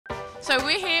So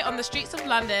we're here on the streets of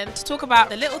London to talk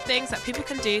about the little things that people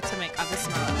can do to make others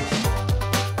smile.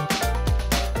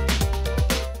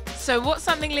 So what's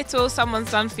something little someone's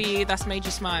done for you that's made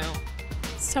you smile?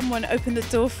 Someone opened the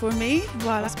door for me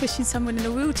while I was pushing someone in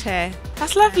a wheelchair.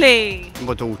 That's lovely.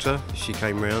 My daughter, she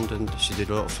came round and she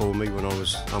did a lot for me when I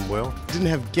was unwell. I didn't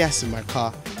have gas in my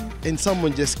car and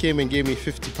someone just came and gave me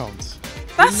 £50.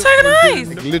 That's so nice.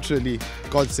 Like, literally,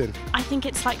 godsend. I think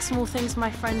it's like small things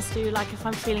my friends do, like if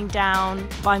I'm feeling down,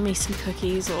 buy me some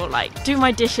cookies or like do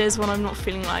my dishes when I'm not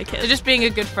feeling like it. So just being a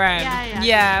good friend.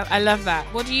 Yeah. I love that.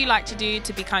 What do you like to do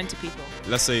to be kind to people?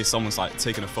 Let's say someone's like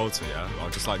taking a photo, yeah?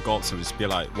 I'll just like go up to them and just be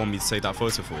like, want me to take that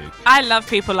photo for you? I love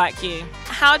people like you.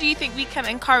 How do you think we can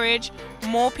encourage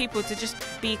more people to just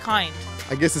be kind?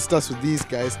 I guess it starts with these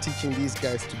guys, teaching these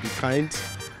guys to be kind.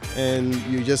 And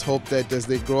you just hope that as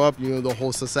they grow up, you know, the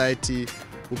whole society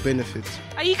will benefit.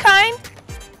 Are you kind?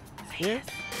 Yeah.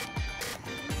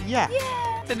 Yeah.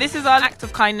 Yeah. So this is our act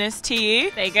of kindness to you.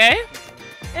 There you go.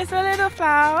 It's a little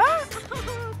flower.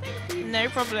 Thank you. No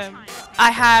problem.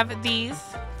 I have these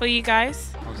for you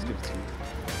guys. I'll just give it to you.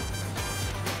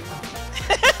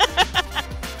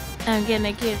 I'm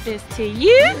gonna give this to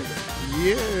you.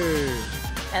 Yeah.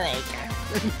 And there you go.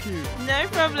 Thank you. No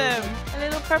problem. A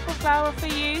little purple flower for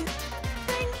you.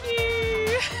 Thank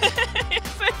you.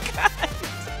 It's so kind.